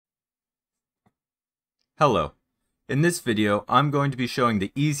Hello. In this video, I'm going to be showing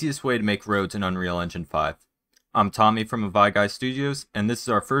the easiest way to make roads in Unreal Engine 5. I'm Tommy from Guy Studios, and this is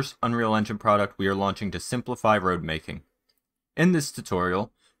our first Unreal Engine product we are launching to simplify road making. In this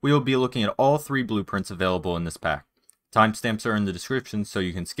tutorial, we will be looking at all 3 blueprints available in this pack. Timestamps are in the description so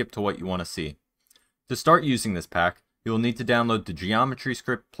you can skip to what you want to see. To start using this pack, you will need to download the Geometry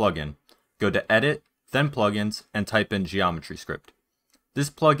Script plugin. Go to Edit, then Plugins, and type in Geometry Script. This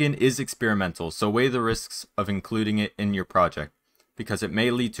plugin is experimental, so weigh the risks of including it in your project, because it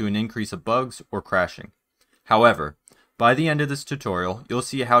may lead to an increase of bugs or crashing. However, by the end of this tutorial, you'll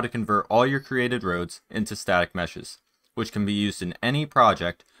see how to convert all your created roads into static meshes, which can be used in any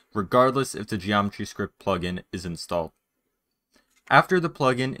project, regardless if the Geometry Script plugin is installed. After the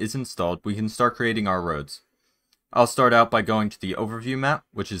plugin is installed, we can start creating our roads. I'll start out by going to the Overview map,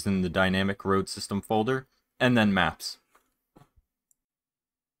 which is in the Dynamic Road System folder, and then Maps.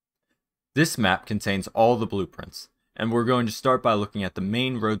 This map contains all the blueprints, and we're going to start by looking at the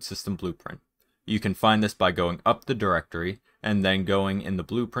main road system blueprint. You can find this by going up the directory, and then going in the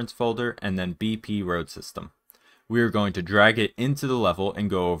blueprints folder, and then BP road system. We are going to drag it into the level and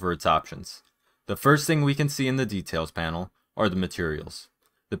go over its options. The first thing we can see in the details panel are the materials.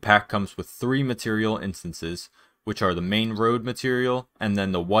 The pack comes with 3 material instances, which are the main road material, and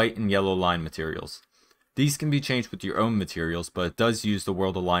then the white and yellow line materials. These can be changed with your own materials, but it does use the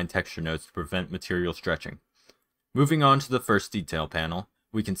world align texture nodes to prevent material stretching. Moving on to the first detail panel,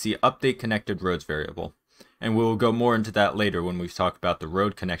 we can see update connected roads variable, and we will go more into that later when we talk about the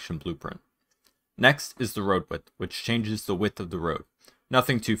road connection blueprint. Next is the road width, which changes the width of the road.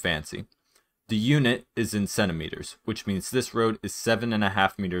 Nothing too fancy. The unit is in centimeters, which means this road is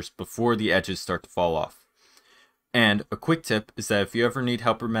 7.5 meters before the edges start to fall off. And a quick tip is that if you ever need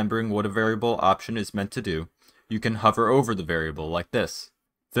help remembering what a variable option is meant to do, you can hover over the variable like this.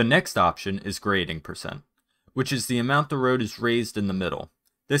 The next option is grading %, which is the amount the road is raised in the middle.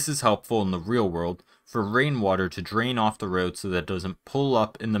 This is helpful in the real world for rainwater to drain off the road so that it doesn't pull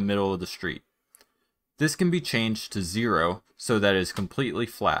up in the middle of the street. This can be changed to 0 so that it is completely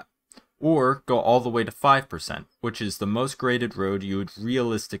flat, or go all the way to 5%, which is the most graded road you would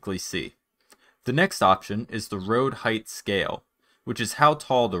realistically see. The next option is the road height scale, which is how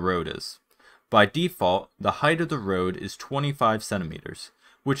tall the road is. By default, the height of the road is 25 centimeters,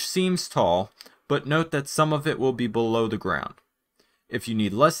 which seems tall, but note that some of it will be below the ground. If you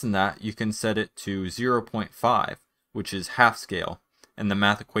need less than that, you can set it to 0.5, which is half scale, and the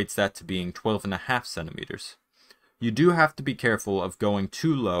math equates that to being 12.5 centimeters. You do have to be careful of going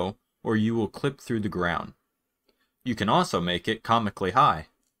too low, or you will clip through the ground. You can also make it comically high.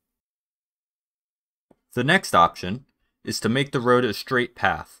 The next option is to make the road a straight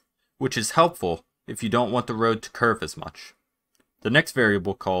path, which is helpful if you don't want the road to curve as much. The next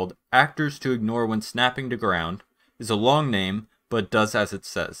variable, called actors to ignore when snapping to ground, is a long name but does as it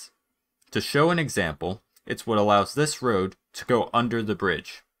says. To show an example, it's what allows this road to go under the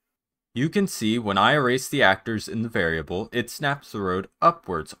bridge. You can see when I erase the actors in the variable, it snaps the road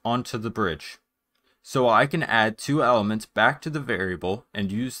upwards onto the bridge. So I can add 2 elements back to the variable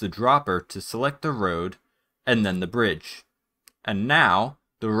and use the dropper to select the road and then the bridge. And now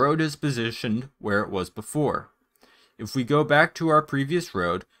the road is positioned where it was before. If we go back to our previous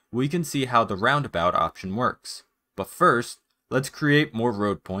road, we can see how the roundabout option works. But first, let's create more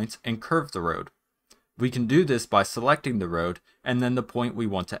road points and curve the road. We can do this by selecting the road and then the point we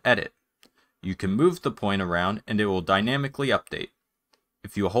want to edit. You can move the point around and it will dynamically update.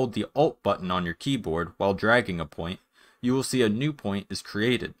 If you hold the Alt button on your keyboard while dragging a point, you will see a new point is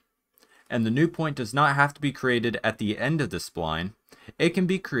created. And the new point does not have to be created at the end of the spline, it can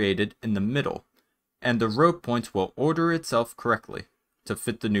be created in the middle, and the road points will order itself correctly to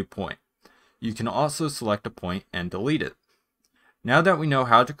fit the new point. You can also select a point and delete it. Now that we know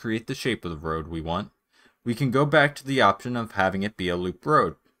how to create the shape of the road we want, we can go back to the option of having it be a loop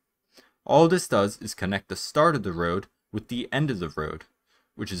road. All this does is connect the start of the road with the end of the road,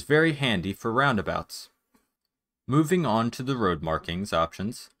 which is very handy for roundabouts. Moving on to the road markings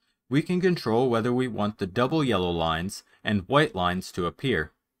options, we can control whether we want the double yellow lines and white lines to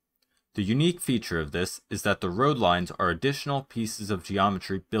appear. The unique feature of this is that the road lines are additional pieces of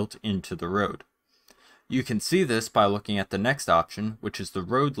geometry built into the road. You can see this by looking at the next option, which is the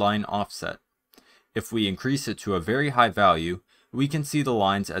road line offset. If we increase it to a very high value, we can see the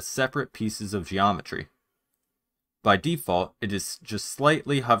lines as separate pieces of geometry. By default, it is just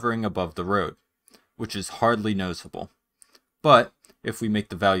slightly hovering above the road, which is hardly noticeable. But if we make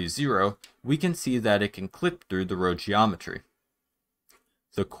the value 0, we can see that it can clip through the road geometry.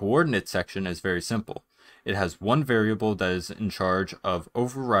 The coordinate section is very simple. It has one variable that is in charge of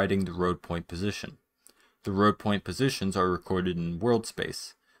overriding the road point position. The road point positions are recorded in world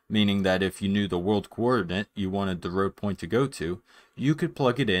space, meaning that if you knew the world coordinate you wanted the road point to go to, you could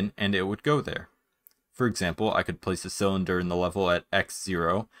plug it in and it would go there. For example, I could place a cylinder in the level at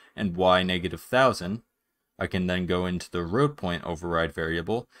x0 and y -1000. I can then go into the road point override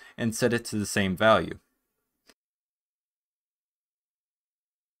variable and set it to the same value.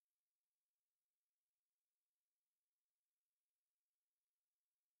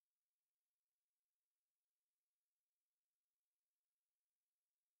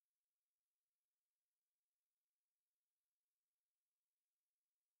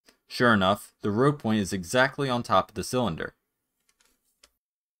 Sure enough, the road point is exactly on top of the cylinder.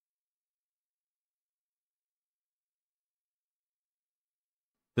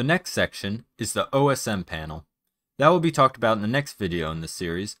 The next section is the OSM panel. That will be talked about in the next video in this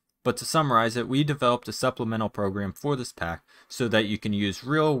series, but to summarize it, we developed a supplemental program for this pack so that you can use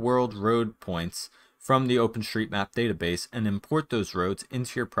real-world road points from the OpenStreetMap database and import those roads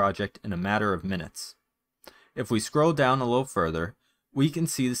into your project in a matter of minutes. If we scroll down a little further, we can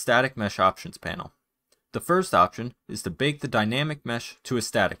see the static mesh options panel. The first option is to bake the dynamic mesh to a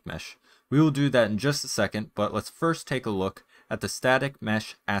static mesh. We will do that in just a second, but let's first take a look at the static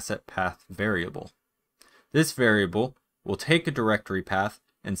mesh asset path variable. This variable will take a directory path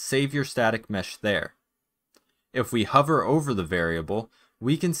and save your static mesh there. If we hover over the variable,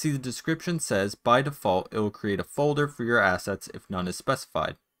 we can see the description says by default it will create a folder for your assets if none is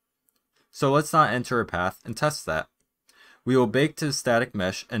specified. So let's not enter a path and test that. We will bake to the static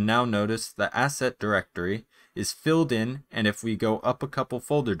mesh and now notice the asset directory is filled in, and if we go up a couple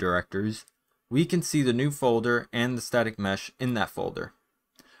folder directories, we can see the new folder and the static mesh in that folder.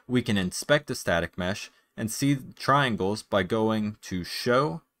 We can inspect the static mesh and see the triangles by going to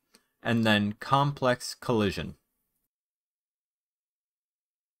Show and then Complex Collision.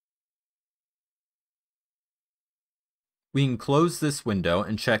 We can close this window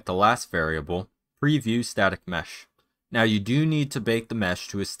and check the last variable, Preview Static Mesh. Now you do need to bake the mesh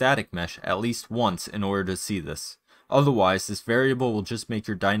to a static mesh at least once in order to see this. Otherwise, this variable will just make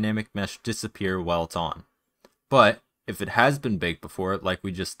your dynamic mesh disappear while it's on. But if it has been baked before, like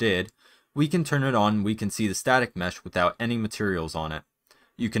we just did, we can turn it on and we can see the static mesh without any materials on it.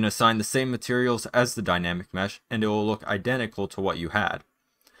 You can assign the same materials as the dynamic mesh and it will look identical to what you had.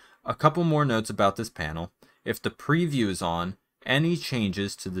 A couple more notes about this panel. If the preview is on, any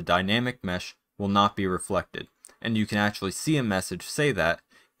changes to the dynamic mesh will not be reflected. And you can actually see a message say that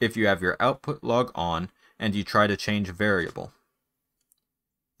if you have your output log on and you try to change a variable.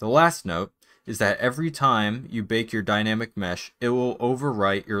 The last note is that every time you bake your dynamic mesh, it will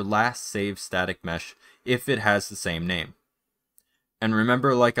overwrite your last saved static mesh if it has the same name. And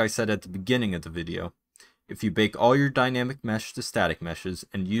remember, like I said at the beginning of the video, if you bake all your dynamic mesh to static meshes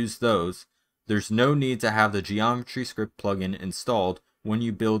and use those, there's no need to have the geometry script plugin installed when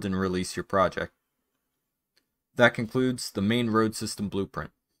you build and release your project. That concludes the main road system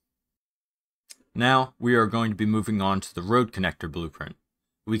blueprint. Now we are going to be moving on to the road connector blueprint.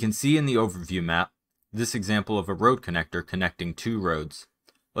 We can see in the overview map this example of a road connector connecting two roads.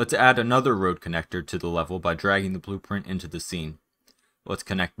 Let's add another road connector to the level by dragging the blueprint into the scene. Let's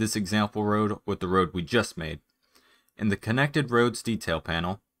connect this example road with the road we just made. In the connected roads detail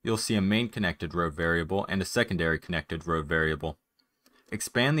panel, you'll see a main connected road variable and a secondary connected road variable.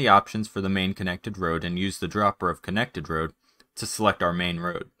 Expand the options for the main connected road and use the dropper of connected road to select our main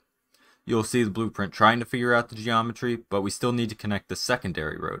road. You'll see the blueprint trying to figure out the geometry, but we still need to connect the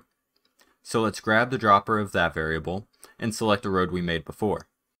secondary road. So let's grab the dropper of that variable and select the road we made before.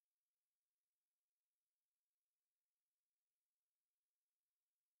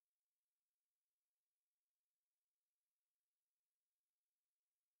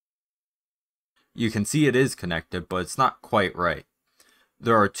 You can see it is connected, but it's not quite right.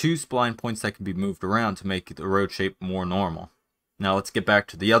 There are two spline points that can be moved around to make the road shape more normal. Now let's get back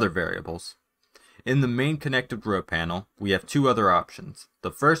to the other variables. In the main connected road panel, we have two other options. The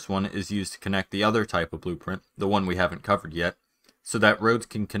first one is used to connect the other type of blueprint, the one we haven't covered yet, so that roads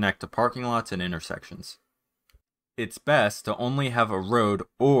can connect to parking lots and intersections. It's best to only have a road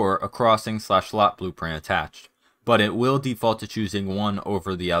or a crossing/lot blueprint attached, but it will default to choosing one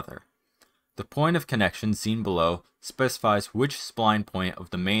over the other. The point of connection seen below specifies which spline point of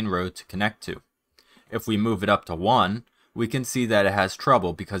the main road to connect to. If we move it up to 1, we can see that it has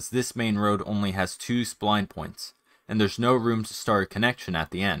trouble because this main road only has 2 spline points, and there's no room to start a connection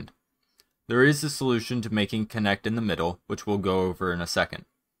at the end. There is a solution to making connect in the middle, which we'll go over in a second.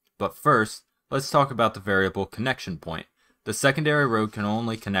 But first, let's talk about the variable connection point. The secondary road can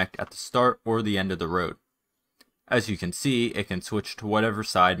only connect at the start or the end of the road. As you can see, it can switch to whatever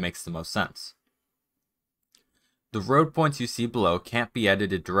side makes the most sense. The road points you see below can't be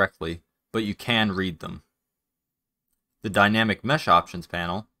edited directly, but you can read them. The Dynamic Mesh Options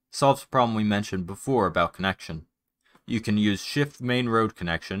panel solves the problem we mentioned before about connection. You can use Shift Main Road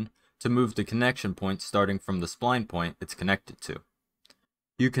Connection to move the connection point starting from the spline point it's connected to.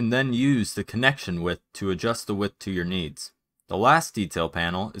 You can then use the connection width to adjust the width to your needs. The last detail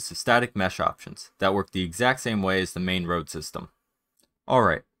panel is the Static Mesh Options that work the exact same way as the main road system.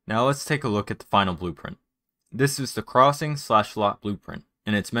 Alright, now let's take a look at the final blueprint. This is the crossing/lot blueprint,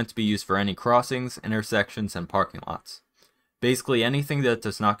 and it's meant to be used for any crossings, intersections, and parking lots. Basically anything that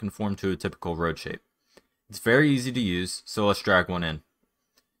does not conform to a typical road shape. It's very easy to use, so let's drag one in.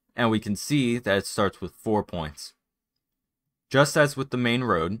 And we can see that it starts with 4 points. Just as with the main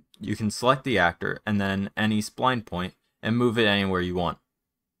road, you can select the actor and then any spline point and move it anywhere you want.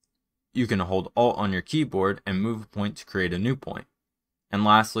 You can hold Alt on your keyboard and move a point to create a new point. And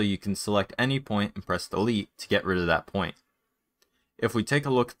lastly, you can select any point and press Delete to get rid of that point. If we take a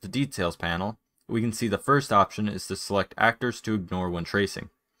look at the Details panel, we can see the first option is to select actors to ignore when tracing.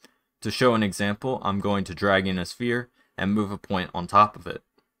 To show an example, I'm going to drag in a sphere and move a point on top of it.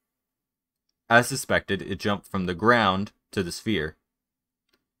 As suspected, it jumped from the ground to the sphere.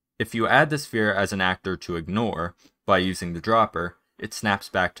 If you add the sphere as an actor to ignore by using the dropper, it snaps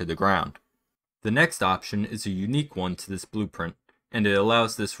back to the ground. The next option is a unique one to this blueprint, and it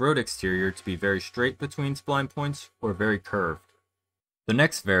allows this road exterior to be very straight between spline points or very curved. The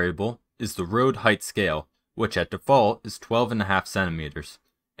next variable is the road height scale, which at default is 12.5 centimeters,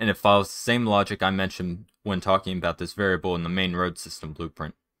 and it follows the same logic I mentioned when talking about this variable in the main road system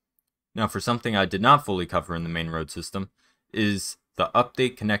blueprint. Now for something I did not fully cover in the main road system is the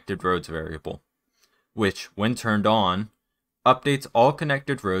update connected roads variable, which when turned on, updates all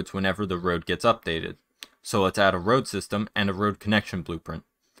connected roads whenever the road gets updated. So let's add a road system and a road connection blueprint.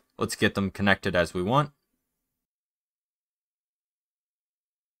 Let's get them connected as we want.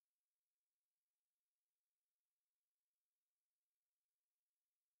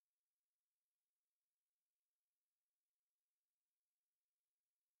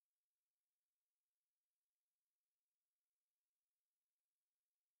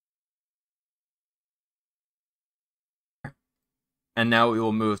 And now we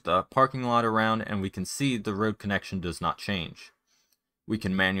will move the parking lot around and we can see the road connection does not change. We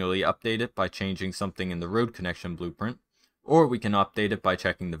can manually update it by changing something in the road connection blueprint, or we can update it by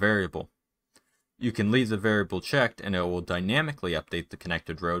checking the variable. You can leave the variable checked and it will dynamically update the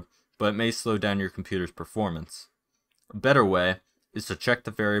connected road, but it may slow down your computer's performance. A better way is to check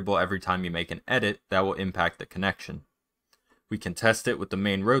the variable every time you make an edit that will impact the connection. We can test it with the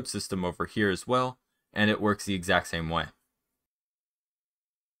main road system over here as well, and it works the exact same way.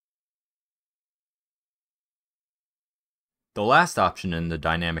 The last option in the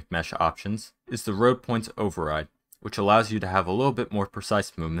Dynamic Mesh Options is the Road Points Override, which allows you to have a little bit more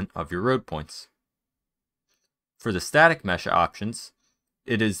precise movement of your road points. For the Static Mesh Options,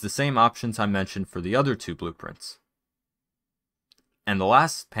 it is the same options I mentioned for the other two blueprints. And the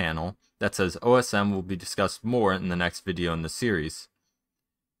last panel that says OSM will be discussed more in the next video in the series.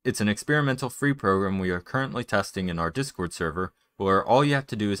 It's an experimental free program we are currently testing in our Discord server, where all you have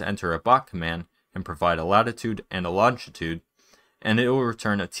to do is enter a bot command and provide a latitude and a longitude, and it will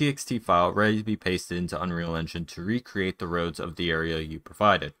return a TXT file ready to be pasted into Unreal Engine to recreate the roads of the area you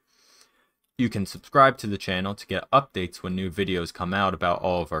provided. You can subscribe to the channel to get updates when new videos come out about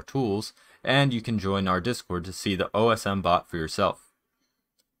all of our tools, and you can join our Discord to see the OSM bot for yourself.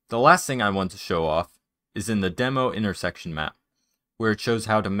 The last thing I want to show off is in the demo intersection map, where it shows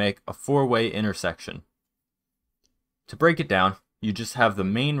how to make a 4-way intersection. To break it down, you just have the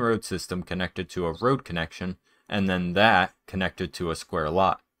main road system connected to a road connection, and then that connected to a square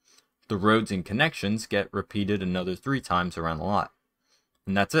lot. The roads and connections get repeated another 3 times around the lot.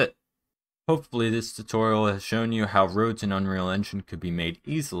 And that's it. Hopefully this tutorial has shown you how roads in Unreal Engine could be made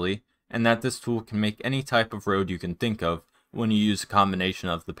easily, and that this tool can make any type of road you can think of when you use a combination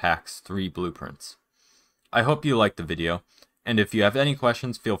of the pack's 3 blueprints. I hope you liked the video, and if you have any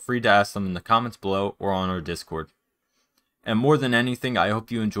questions, feel free to ask them in the comments below or on our Discord. And more than anything, I hope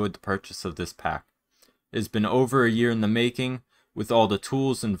you enjoyed the purchase of this pack. It has been over a year in the making, with all the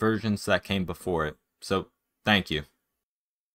tools and versions that came before it, so thank you.